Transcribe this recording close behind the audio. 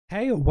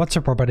Hey, what's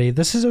up everybody?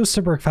 This is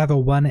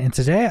Osterberg501 and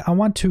today I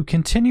want to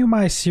continue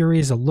my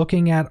series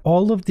looking at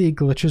all of the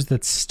glitches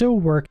that still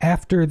work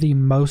after the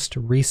most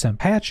recent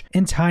patch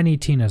in Tiny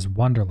Tina's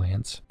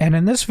Wonderlands. And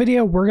in this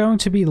video, we're going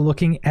to be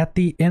looking at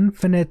the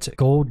infinite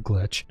gold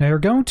glitch. Now you're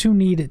going to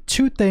need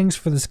two things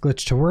for this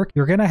glitch to work.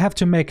 You're going to have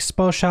to make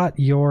Spellshot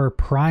your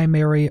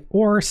primary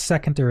or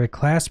secondary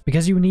class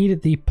because you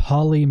need the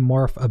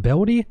polymorph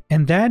ability.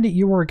 And then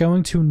you are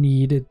going to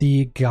need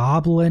the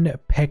Goblin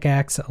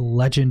Pickaxe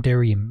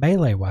legendary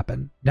melee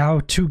weapon.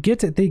 Now to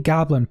get the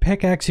Goblin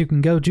Pickaxe, you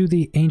can go do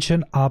the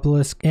Ancient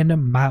Obelisk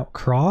in Mount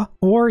Craw,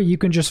 or you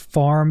can just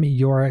farm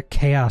your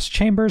Chaos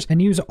Chambers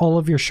and use all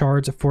of your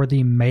shards for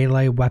the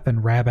melee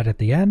weapon rabbit at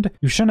the end.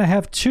 You shouldn't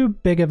have too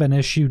big of an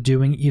issue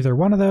doing either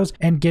one of those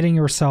and getting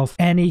yourself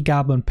any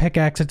Goblin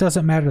Pickaxe. It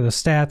doesn't matter the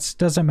stats,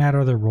 doesn't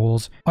matter the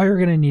rules. All you're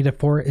going to need it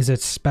for is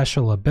its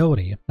special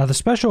ability. Now the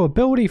special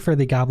ability for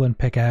the Goblin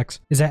Pickaxe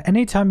is that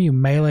anytime you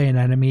melee an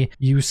enemy,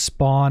 you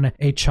spawn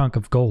a chunk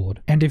of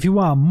gold. And if you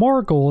want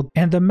more gold,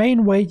 and the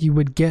main way you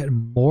would get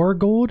more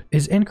gold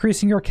is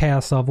increasing your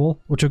chaos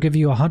level, which will give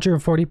you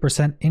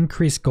 140%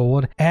 increased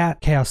gold at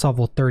chaos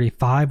level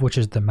 35, which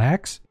is the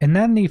max. And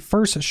then the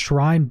first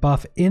shrine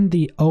buff in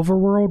the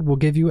overworld will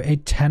give you a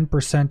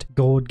 10%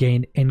 gold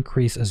gain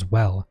increase as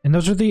well. And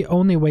those are the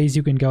only ways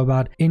you can go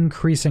about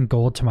increasing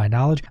gold to my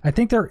knowledge. I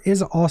think there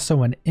is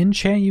also an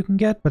enchant you can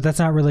get, but that's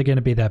not really going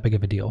to be that big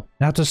of a deal.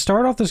 Now to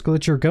start off this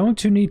glitch, you're going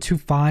to need to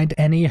find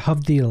any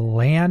of the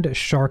land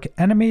shark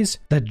enemies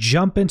that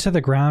jump into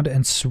the ground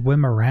and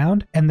swim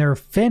around, and their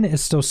fin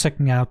is still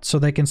sticking out so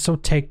they can still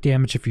take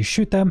damage if you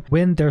shoot them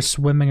when they're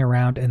swimming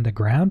around in the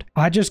ground.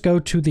 I just go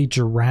to the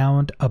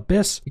drowned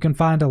abyss. You can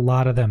find a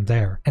lot of them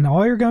there, and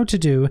all you're going to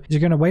do is you're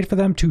going to wait for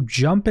them to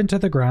jump into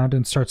the ground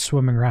and start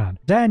swimming around.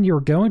 Then you're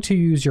going to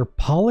use your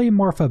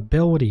polymorph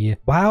ability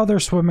while they're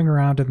swimming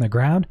around in the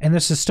ground, and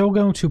this is still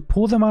going to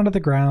pull them onto the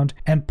ground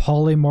and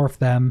polymorph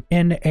them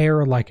in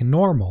air like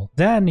normal.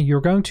 Then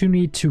you're going to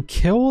need to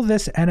kill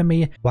this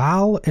enemy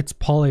while it's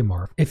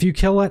polymorph. If you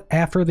kill it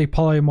after the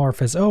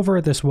polymorph is over,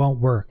 this won't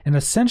work. And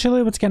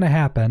essentially what's going to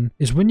happen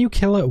is when you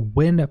kill it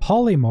when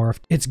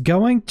polymorphed, it's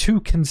going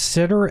to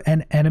consider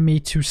an enemy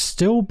to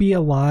still be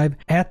alive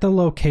at the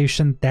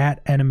location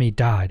that enemy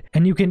died.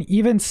 And you can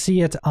even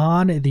see it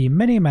on the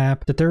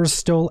minimap that there's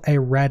still a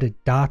red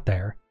dot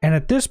there. And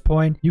at this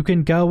point, you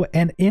can go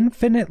and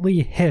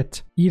infinitely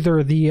hit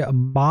either the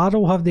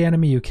model of the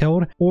enemy you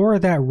killed or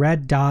that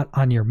red dot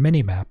on your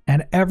minimap.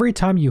 And every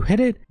time you hit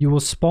it, you will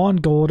spawn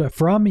gold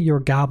from your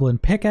Goblin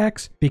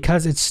Pickaxe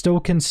because it's still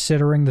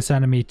considering this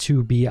enemy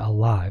to be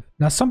alive.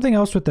 Now, something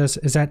else with this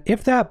is that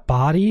if that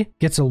body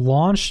gets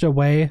launched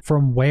away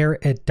from where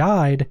it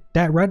died,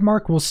 that red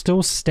mark will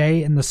still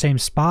stay in the same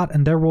spot,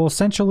 and there will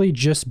essentially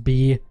just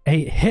be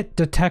a hit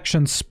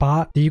detection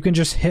spot that you can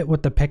just hit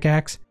with the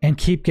pickaxe and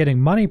keep getting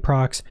money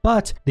procs,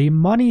 but the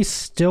money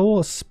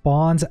still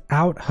spawns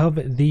out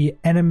of the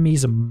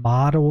enemy's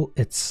model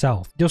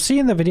itself. You'll see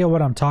in the video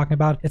what I'm talking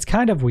about. It's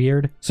kind of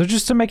weird. So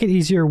just to make it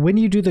easier, when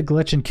you do the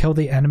glitch and kill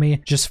the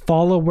enemy, just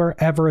follow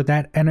wherever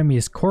that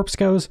enemy's corpse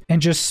goes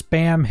and just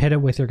spam hit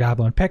it with your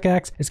Goblin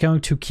Pickaxe. It's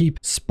going to keep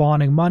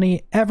spawning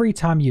money every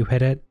time you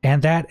hit it,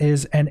 and that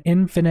is an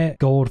infinite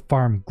gold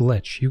farm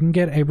glitch. You can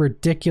get a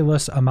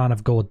ridiculous amount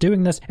of gold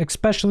doing this,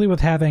 especially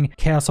with having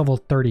chaos level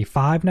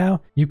 35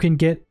 now. You can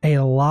get a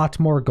lot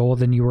more gold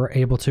than you were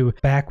able to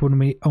back when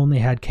we only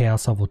had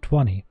chaos level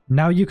 20.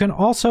 Now you can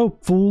also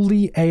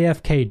fully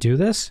AFK do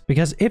this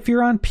because if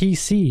you're on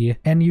PC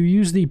and you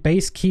use the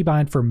base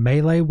keybind for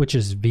melee, which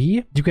is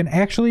V, you can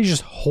actually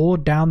just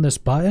hold down this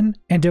button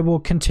and it will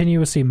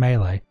continuously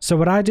melee. So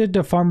what I did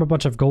to farm a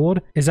bunch of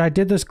gold is I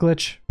did this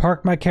glitch,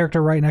 parked my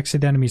character right next to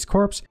the enemy's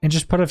corpse and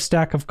just put a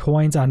stack of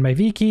coins on my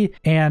V key,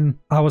 and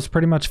I was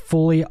pretty much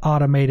fully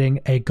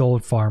automating a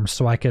gold farm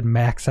so I could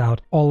max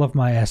out all of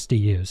my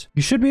SDUs.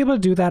 You should be able to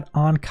do that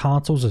on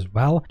consoles as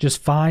well.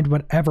 Just find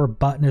whatever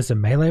button is a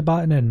melee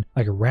button and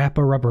like wrap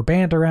a rubber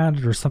band around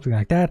it or something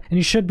like that, and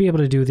you should be able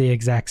to do the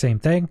exact same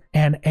thing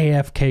and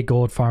AFK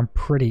gold farm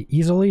pretty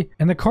easily.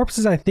 And the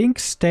corpses I think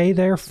stay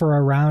there for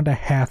around a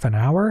half an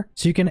hour,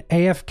 so you can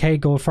AFK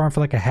gold farm for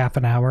like a half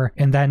an hour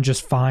and then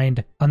just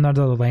find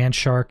another land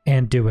shark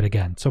and do it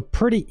again. So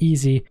pretty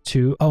easy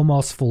to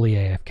almost fully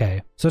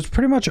AFK. So it's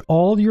pretty much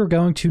all you're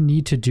going to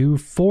need to do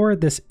for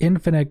this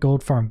infinite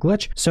gold farm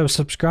glitch. So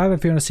subscribe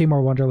if you want to see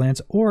more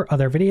Wonderlands or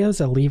other videos,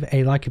 and leave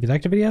a like if you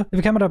liked the video. Leave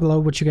a comment down below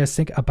what you guys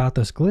think about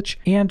this glitch,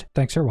 and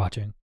thanks for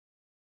watching.